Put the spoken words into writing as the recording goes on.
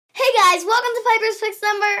guys, welcome to Piper's Picks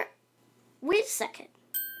number... Wait a second.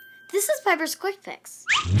 This is Piper's Quick Picks.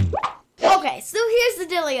 Okay, so here's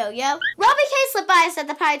the dealio, yo. Robbie K slipped by us at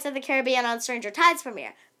the Pirates of the Caribbean on Stranger Tides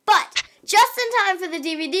premiere. But, just in time for the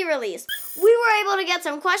DVD release, we were able to get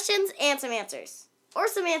some questions and some answers. Or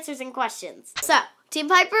some answers and questions. So, Team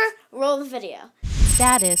Piper, roll the video.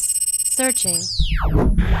 Status. Searching.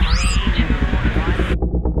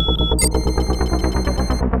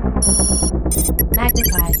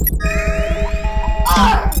 Magnify.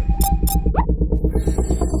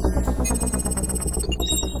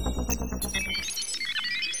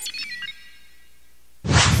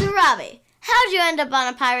 So, Robbie, how'd you end up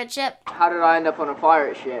on a pirate ship? How did I end up on a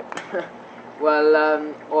pirate ship? Well,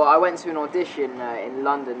 I went to an audition in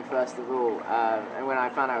London first of all, and when I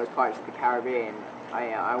found out it was Pirates of the Caribbean,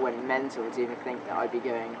 I went mental to even think that I'd be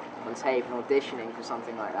going on tape and auditioning for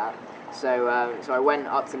something like that. So I went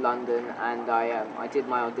up to London and I did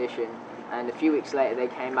my audition, and a few weeks later they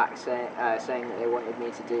came back saying that they wanted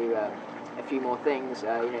me to do a few more things,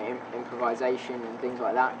 improvisation and things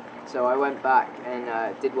like that. So I went back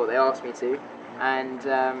and did what they asked me to, and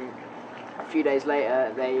a few days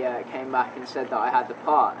later they came back and said that I had the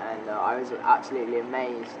part, and I was absolutely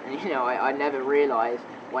amazed. And I never realised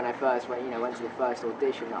when I first went to the first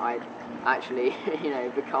audition that I'd actually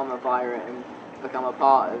become a pirate and become a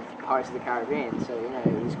part of Pirates of the Caribbean. So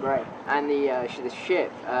it was great. And the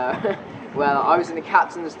ship, well, I was in the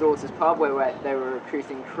captain's daughter's pub where they were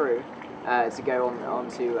recruiting crew to go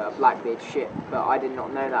onto Blackbeard's ship, but I did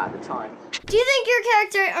not know that at the time. Do you think your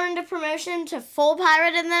character earned a promotion to full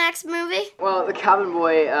pirate in the next movie? Well, the cabin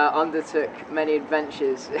boy undertook many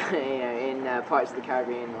adventures in Pirates of the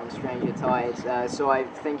Caribbean on Stranger Tides, so I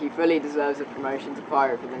think he fully deserves a promotion to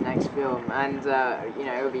pirate for the next film, and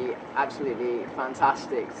it would be absolutely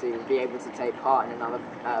fantastic to be able to take part in another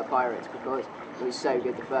Pirates, because it was so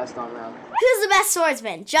good the first time round. Who's the best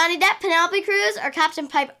swordsman, Johnny Depp, Penelope Cruz, or Captain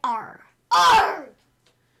Pipe Arr? Arr!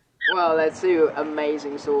 Well, they're two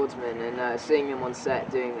amazing swordsmen, and seeing them on set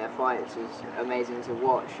doing their fights is amazing to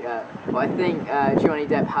watch. But I think Johnny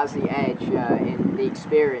Depp has the edge in the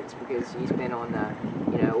experience because he's been on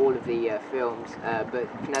all of the films. But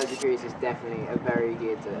Penelope Cruz is definitely a very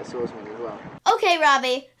good swordsman as well. Okay,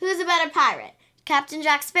 Robbie, who's a better pirate, Captain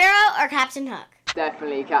Jack Sparrow or Captain Hook?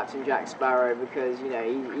 Definitely Captain Jack Sparrow, because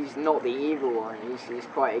he's not the evil one. He's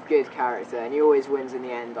quite a good character, and he always wins in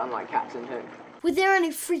the end, unlike Captain Hook. Were there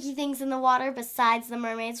any freaky things in the water besides the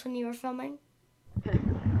mermaids when you were filming?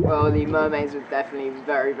 Well, the mermaids were definitely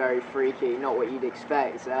very, very freaky, not what you'd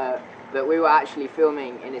expect. But we were actually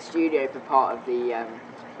filming in a studio for part of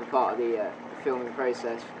the filming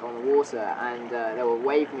process on the water, and there were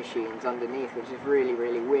wave machines underneath, which is really,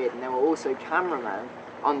 really weird. And there were also cameramen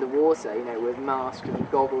underwater, with masks and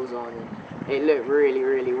goggles on, and it looked really,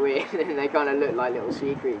 really weird. And they kind of looked like little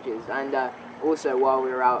sea creatures. And also, while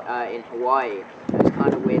we were out in Hawaii, it was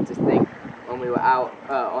kind of weird to think when we were out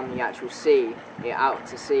on the actual sea, out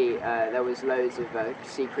to sea, there was loads of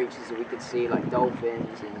sea creatures that we could see, like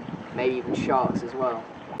dolphins and maybe even sharks as well.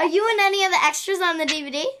 Are you in any of the extras on the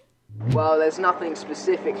DVD? Well, there's nothing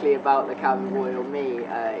specifically about the cabin boy or me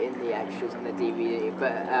in the extras on the DVD,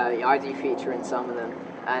 but I do feature in some of them,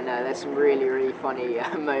 and there's some really, really funny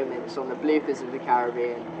moments on the bloopers of the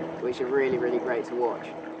Caribbean, which are really, really great to watch.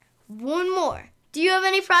 One more. Do you have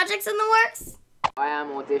any projects in the works? I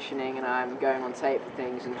am auditioning and I'm going on tape for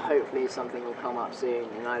things, and hopefully something will come up soon,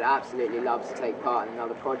 and I'd absolutely love to take part in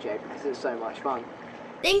another project because it's so much fun.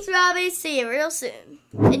 Thanks, Robbie. See you real soon.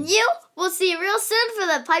 And we'll see you real soon for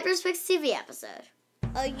the Piper's Picks TV episode.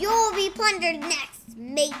 You'll be plundered next,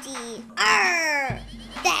 matey. Arr!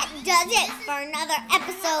 That does it for another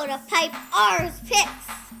episode of Piper's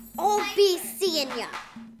Picks. I'll be seeing ya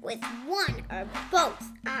with one or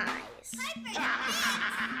both eyes. Piper's Picks!